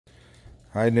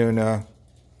Hi, Nuna.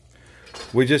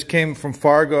 We just came from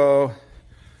Fargo,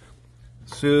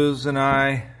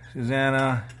 Susanna,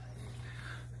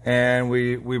 and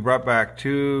we brought back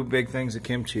 2 big things of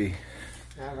kimchi.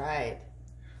 All right.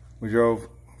 We drove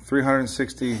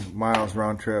 360 miles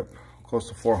round trip, close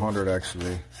to 400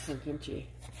 actually. For kimchi.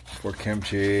 For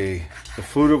kimchi, the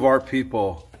food of our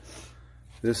people.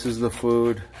 This is the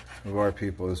food of our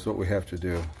people. This is what we have to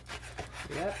do.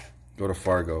 Yep. Go to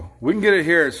Fargo. We can get it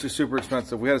here. It's just super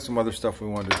expensive. We had some other stuff we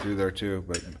wanted to do there too,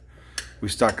 but we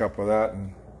stock up with that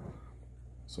and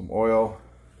some oil,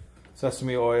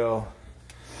 sesame oil.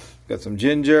 Got some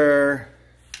ginger.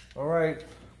 All right.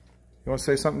 You want to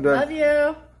say something to? Love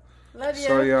you. Love you.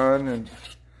 Soyan and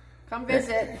come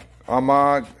visit.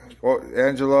 Ahmad,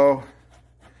 Angelo,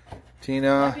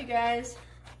 Tina. Love you guys.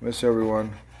 Miss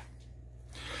everyone.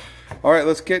 All right,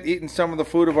 let's get eating some of the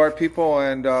food of our people,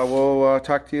 and we'll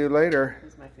talk to you later.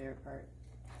 This is my favorite part.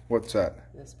 What's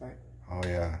that? This part. Oh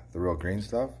yeah, the real green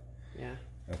stuff? Yeah.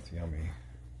 That's yummy.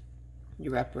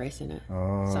 You wrap rice in it.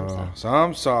 Oh, Samsa.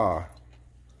 Samsa.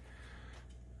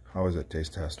 How was it?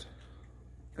 Taste test.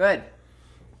 Good.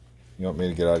 You want me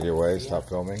to get out of your way? Stop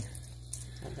filming?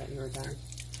 I thought you were done.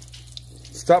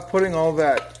 Stop putting all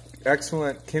that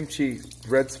excellent kimchi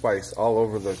red spice all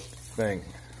over the thing.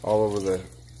 All over the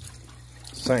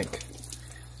sink.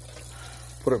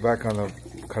 Put it back on the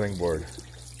cutting board.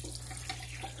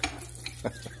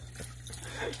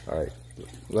 All right.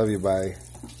 Love you. Bye.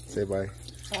 Say bye.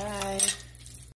 Bye.